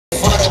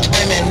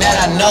and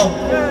that I know.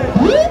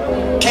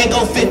 Can't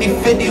go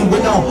 50-50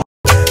 with no.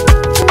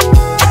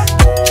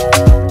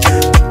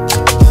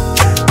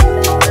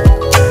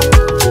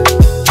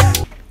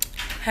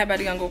 Hi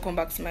Baddiegang, welcome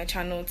back to my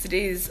channel.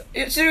 Today's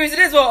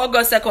what,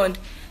 August 2nd.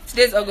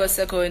 Today's August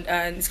 2nd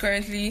and it's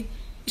currently,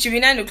 it should be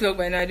 9 o'clock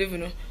by now, I don't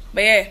even know.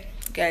 But yeah,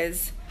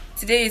 guys,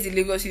 today is the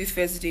Lagos Youth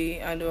Fest day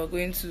and we're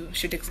going to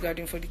Shotex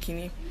Garden for the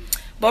Kini.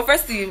 But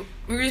firstly,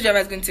 Riri's driver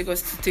is going to take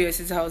us to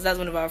TS's house. That's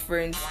one of our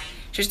friends.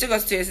 She should take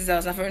us to TS's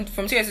house, and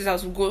from TS's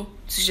house we'll go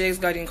to Shotex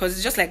Garden because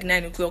it's just like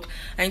 9 o'clock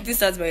and it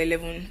starts by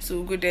 11. So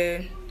we'll go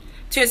there.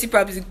 TS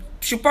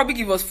should probably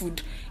give us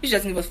food. If she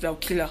doesn't give us food, I'll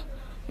kill her.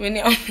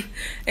 Anyhow,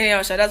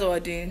 that's what we're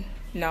doing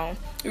now.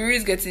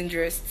 Riri's getting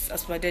dressed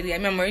as per daily. I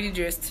mean, I'm already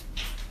dressed.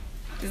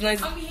 It's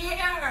nice. I'm here.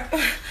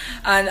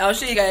 And I'll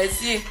show you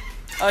guys. Yeah,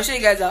 I'll show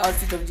you guys our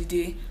outfit of the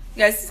day.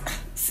 Guys,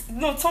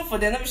 no, time for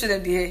them. Let me show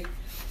them the hair.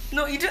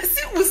 No, you just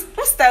see who's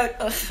style.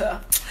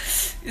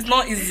 It's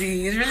not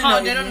easy. It's really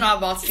not easy. They don't know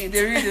about it.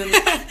 They really don't know.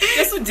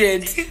 They're so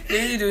dead. They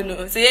really don't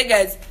know. So yeah,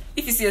 guys,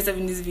 if you see yourself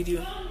in this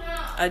video,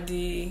 at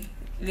the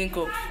link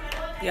up.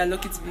 Yeah,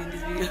 lucky to be in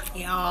this video.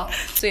 Yeah.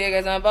 So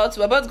yeah, guys,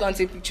 we're about to go and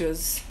take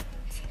pictures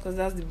because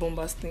that's the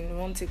bombast thing. We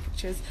want to take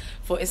pictures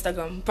for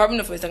Instagram. Probably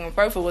not for Instagram.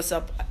 Probably for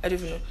WhatsApp. I don't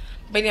even know.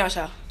 But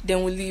anyhow,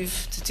 then we'll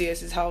leave to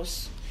TS's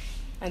house,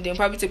 and then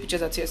probably take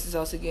pictures at TS's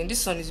house again. This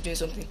son is doing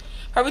something.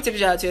 Probably take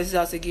pictures at TS's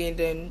house again.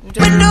 Then we'll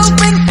just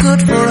been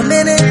good for a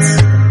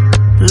minute.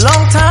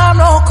 Long time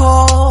no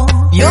call.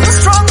 You're the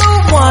stronger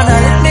one. I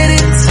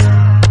admit it.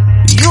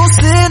 You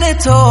seen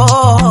it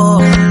all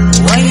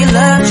when you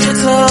left your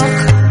talk.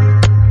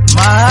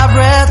 My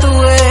breath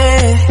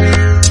away.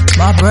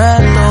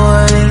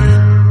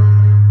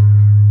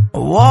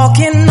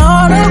 Walking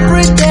on a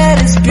brick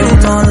that is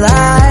built on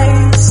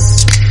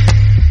lies,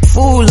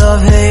 full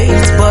of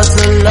hate, but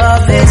the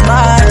love is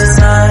my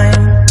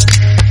design.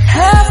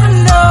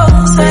 Heaven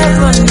knows.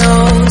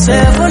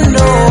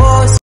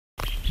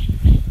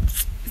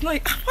 It's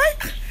not. Why?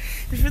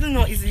 It's really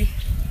not easy.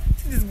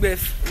 See this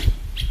breath.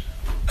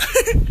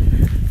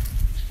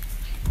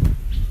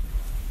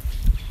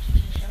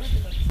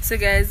 So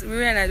guys,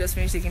 Riri and I just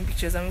finished taking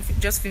pictures and we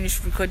just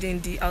finished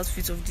recording the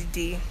outfit of the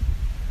day.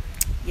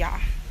 Yeah,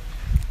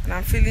 and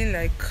I'm feeling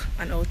like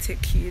an outer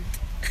kid.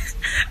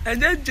 I'm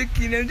just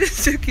joking.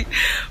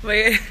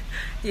 But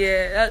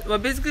yeah,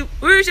 but basically,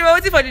 we're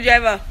waiting for the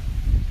driver.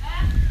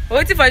 We're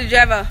waiting for the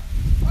driver.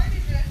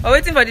 We're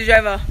waiting for the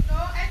driver. No,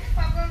 I think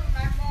I'm going with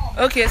my mom.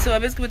 Okay, so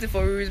we're basically waiting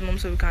for Riri's mom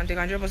so they can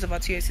drop us off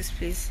at TS's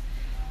place.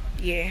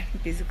 Yeah,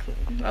 basically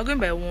we're going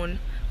by 1.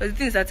 But the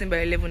thing is starting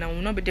by 11 and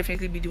we'll not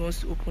definitely be the ones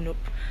to open up.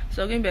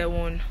 So we're going by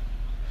 1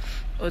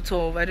 or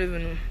 12, I don't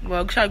even know. We're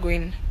actually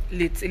going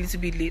late, a little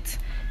bit late.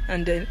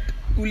 And then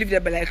we'll leave there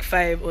by like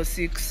 5 or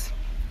 6.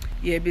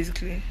 Yeah,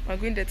 basically. We're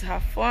going there to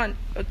have fun.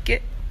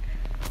 Okay.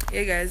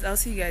 Yeah guys, I'll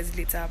see you guys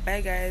later.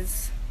 Bye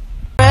guys.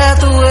 My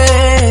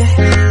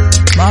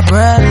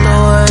breath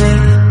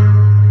away.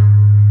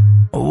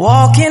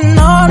 Walking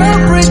on a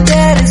brick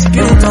that is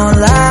built on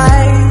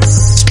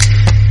lies,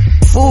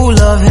 full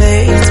of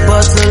hate,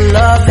 but the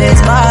love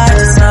is my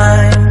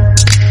design.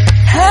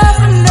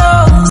 Heaven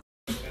knows.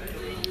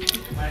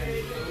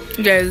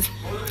 Guys,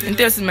 in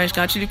this is my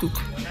can actually cook.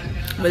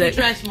 But like,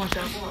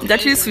 it's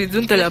actually sweet.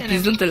 Don't tell her,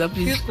 please. Don't tell her,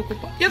 please.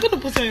 You're going to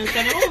put on your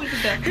channel. What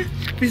is that?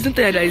 Please don't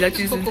tell her that it's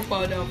actually sweet. Cocoa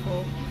powder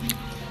for.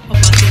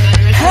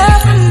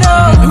 Heaven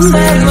knows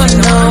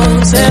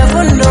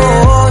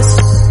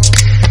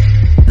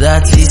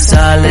that it's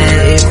solid.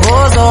 It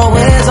was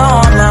always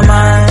on my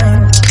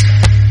mind.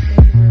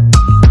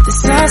 The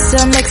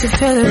sunset makes it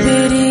feel a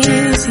bit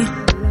easy.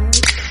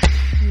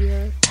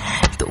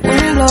 The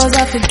wind blows,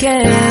 I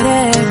forget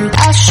it.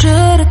 I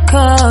should've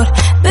called.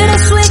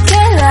 Bittersweet,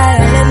 can't lie,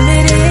 I'll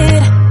admit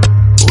it.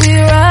 We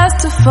rise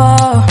to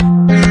fall.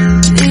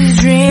 These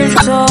dreams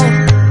are so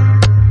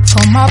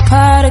for my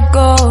part to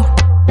go.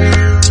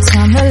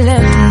 Time to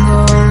let them go.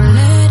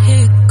 Let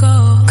it go.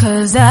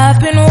 Cause I've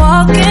been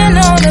walking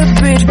on a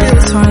bridge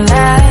built on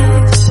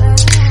lies,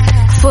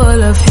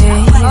 full of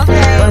hate,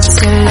 but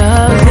to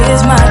love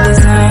is my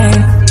design.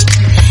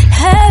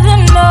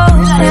 Heaven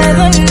knows.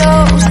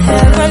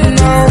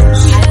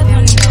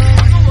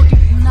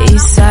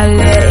 It's solid,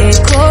 it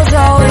goes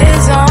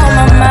always on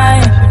my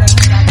mind.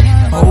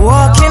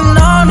 Walking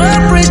on a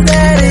bridge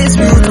that is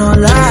built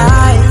on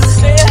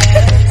lies,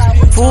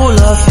 full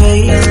of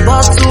hate,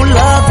 but to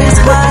love is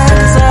my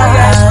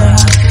design.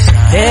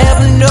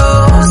 Heaven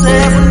knows.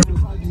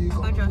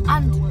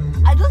 And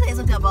I don't say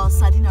something about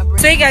sardina bread.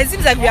 So you guys, it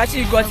seems like we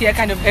actually got here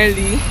kind of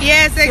early.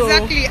 Yes,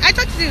 exactly. I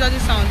thought this doesn't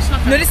sound.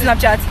 No, this is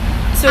Snapchat.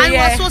 So and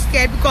yeah, we're so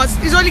scared because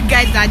it's only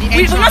guys that are the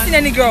we've not seen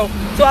any girl.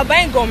 So we're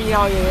buying gum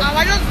now here. And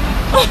we're just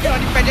walking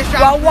on the pedestrian.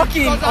 We're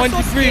walking on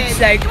the bridge.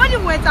 Like, when you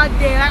went out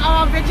there, like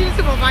our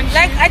virginity was vanished.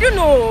 Like, I don't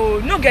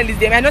know. No girl is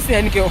there. I've not seen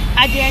any girl.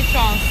 At the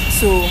entrance.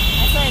 So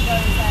I saw a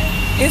girl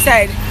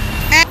inside.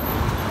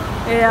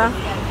 Yeah.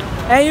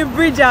 And you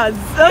bridgers.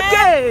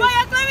 Okay. Oh,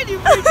 you're climbing the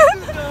bridge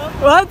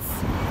too, What?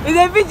 It's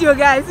a video,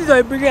 guys. This is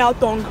why bringing out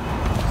tongue.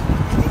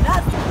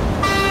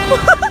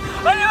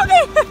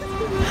 Okay.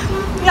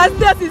 that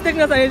stairs is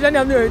taking us on a journey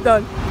of no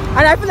return.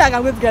 And I feel like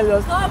I'm going to get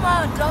lost. Come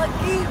on, don't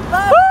give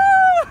up.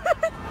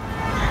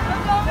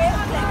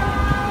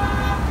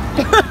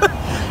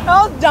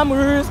 I'll jam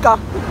Ruru's car.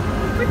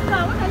 Which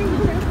car? What are you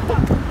doing?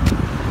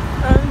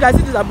 Guys,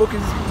 these are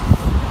bookies.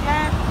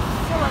 Yeah.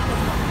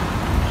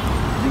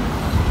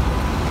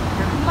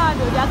 Mad,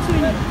 they are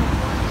twins.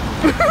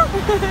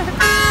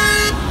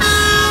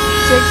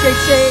 Shake, shake,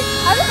 shake.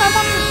 I don't know.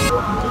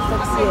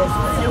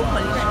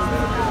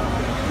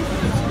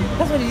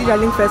 That's what you did your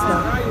link first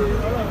now.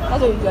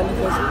 That's what you did your link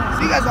first.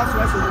 So you guys want to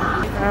watch it?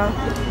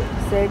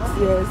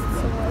 Sexiest.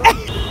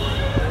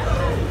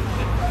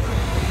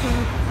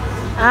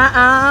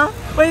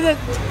 Wait,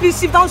 please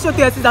shift down short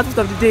to your sister of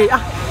the day. Sorry.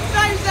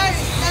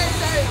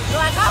 No,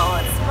 I can't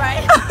hold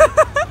Sprite.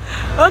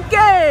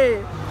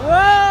 Okay.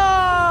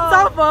 Whoa.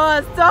 Stop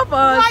us.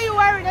 What are you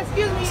wearing?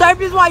 Excuse me. Sorry,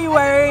 please, what are you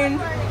wearing?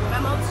 My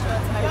mom's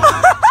shorts.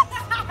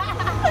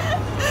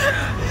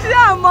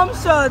 Yeah, mom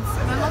shorts.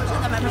 My mom's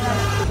shorts and my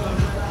brother's.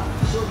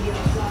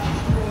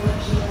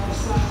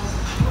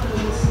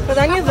 But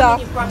I need that.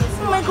 Oh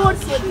my God,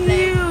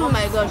 cute. Oh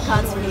my God,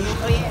 can't sleep.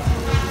 Oh yeah.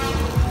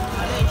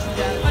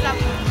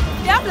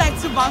 They have like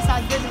 2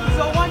 bouncers, basically.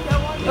 So one.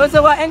 Oh,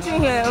 so we're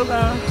entering here. Okay.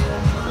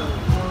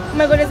 Oh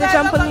my God, there's a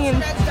trampoline.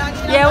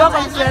 Yeah,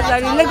 welcome to Red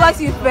Garden. Lagos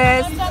Youth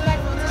Fest.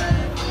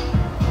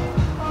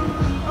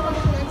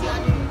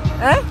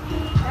 Eh?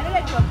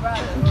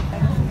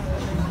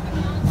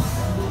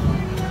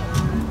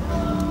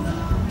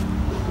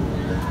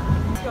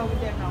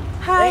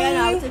 Hi.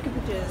 Yeah, I'll take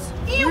pictures.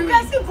 You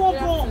guys can go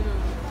home.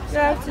 Good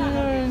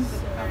afternoon.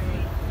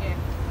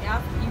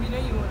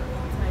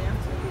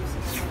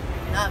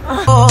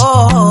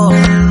 Oh,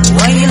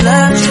 when you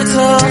left, you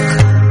took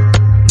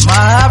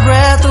my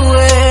breath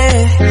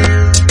away,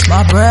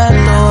 my breath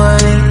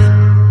away.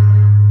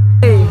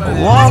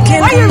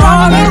 Walking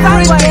along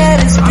every day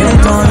is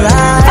built on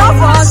lies.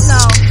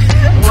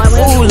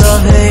 Full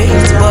of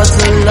hate, but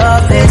to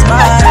love is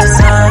my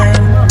design.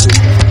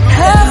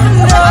 Heaven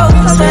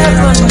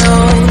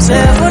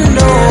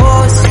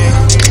knows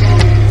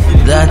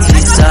that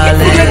his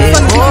silence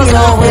was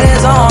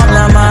always on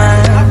my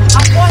mind.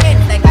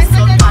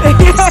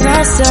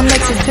 Sunset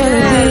makes it feel a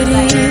bit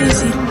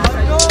easy.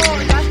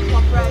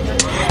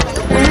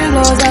 The wind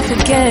blows, I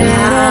forget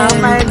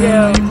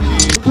everything.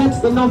 Get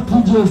enough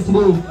videos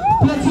today.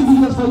 Plenty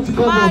videos for you to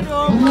cover.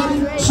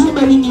 Too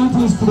many new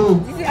things today.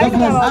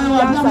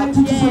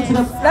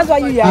 That's why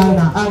you hear.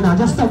 Anna,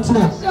 just talk to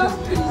them.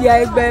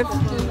 Yeah, Beth.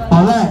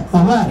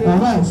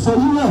 Alright. So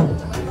you know.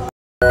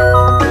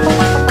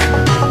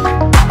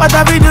 What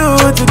have we do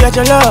to get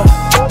your love?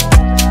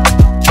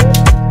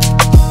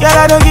 Girl,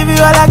 I don't give you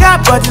all I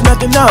got, but it's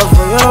not enough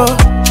for you.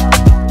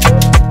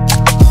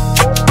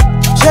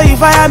 Show you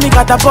fire me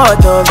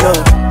catapult of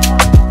love.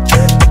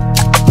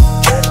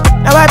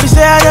 Now I be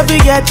say I don't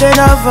be getting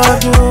enough of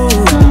you.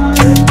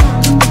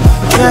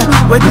 Yeah,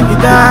 waiting me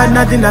down,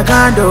 nothing I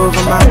can't do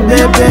for my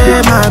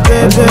baby, my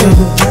baby.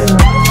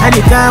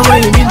 Anytime when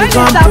you need to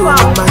come through,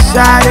 my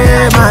shawty,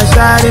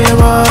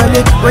 roll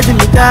it. Waiting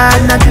me down,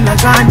 nothing I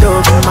can't do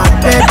for my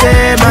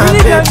baby, my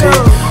baby.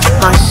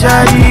 My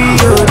shawty,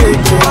 oh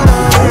baby,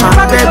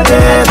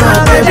 my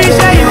baby,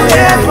 say you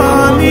there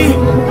for me.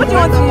 What do you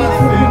want to eat?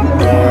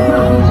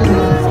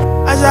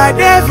 As I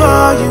there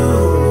for you,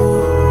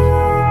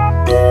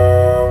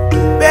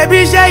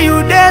 baby, say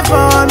you there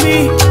for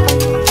me.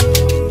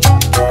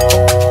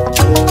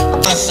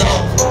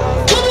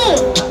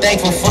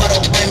 Thankful for the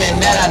women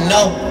that I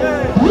know.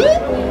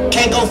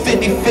 Can't go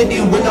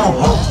 50-50 with no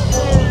hope.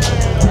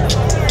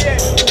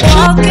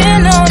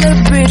 Walking on a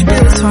bridge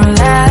built on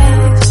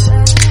lies,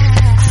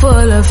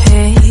 full of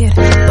hate,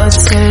 but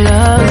to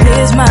love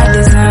is my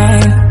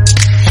design.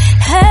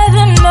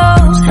 Heaven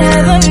knows,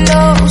 it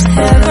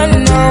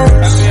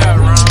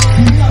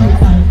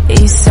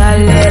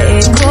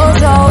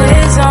goes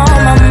always on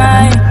my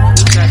mind.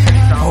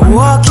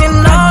 Walking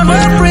on a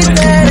bridge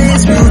that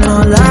is built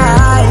on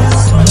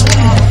lies,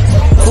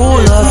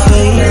 full of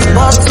hate,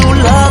 but to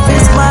love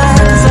is my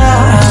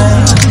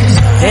design.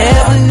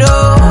 Heaven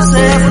knows,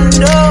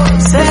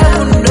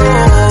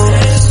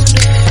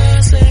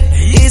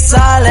 it's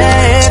all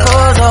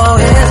echoes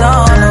always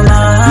on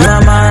my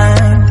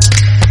mind.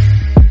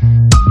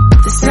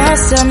 The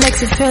sunset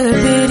makes it feel a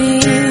bit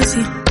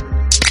easy.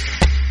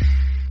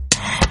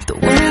 The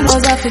wind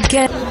blows, I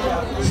forget. So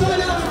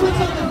now put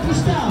on the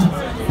freestyle.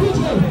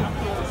 DJ,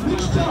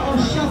 mixture of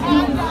shuffle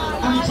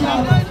and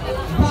jab.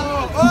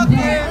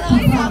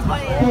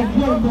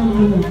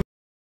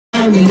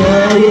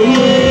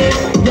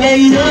 Yeah,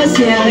 you know,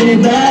 say I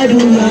ain't bad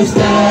with my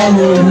style.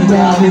 You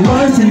got me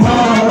wanting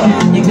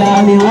more. You got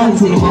me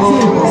wanting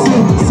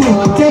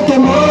more. Take a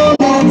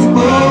moment,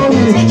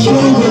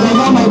 change it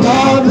over my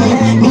government.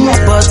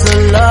 But to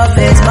love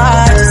is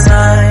my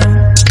design.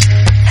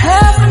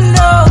 Heaven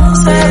knows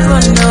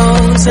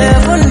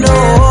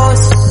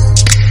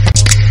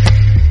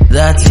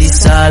that his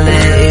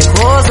silent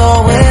echoes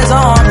always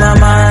on my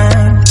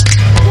mind.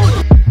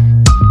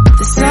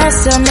 The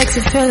sunset makes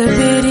it feel a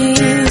bit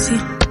easy.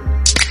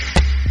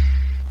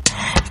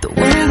 The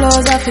wind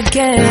close, I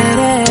forget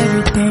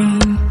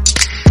everything.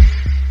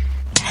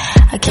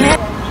 I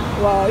can't.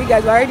 Wow, you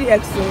guys are already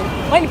exo.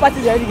 When the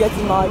party's already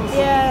getting mad.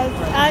 Yes,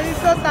 and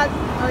it's so sad.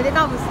 Oh, they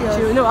can't see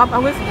us. No, I'm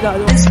going to do that.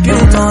 It's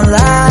built on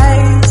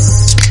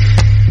lies,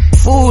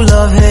 full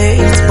of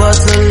hate, but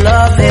the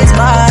love is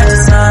by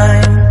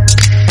design.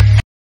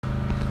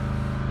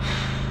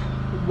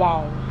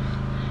 Wow,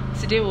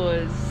 today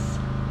was,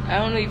 I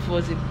don't know if it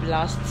was a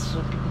blast to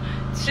some people.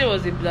 Today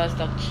was a blast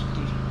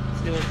actually.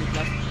 Today was a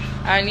blast.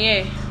 And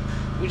yeah,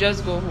 we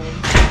just go home.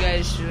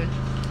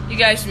 You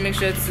guys should make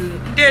sure to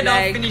They're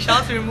not finished. I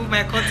have to remove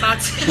my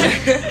contact.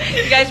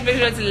 you guys should make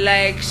sure to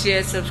like,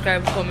 share,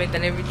 subscribe, comment,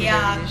 and everything.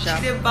 Yeah,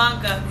 she's a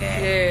banker,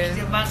 guys. Yeah.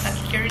 She's a banker.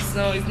 It's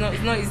not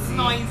easy. It's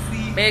not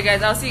easy. But yeah,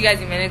 guys, I'll see you guys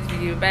in my next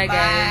video. Bye.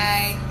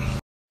 Guys. Bye.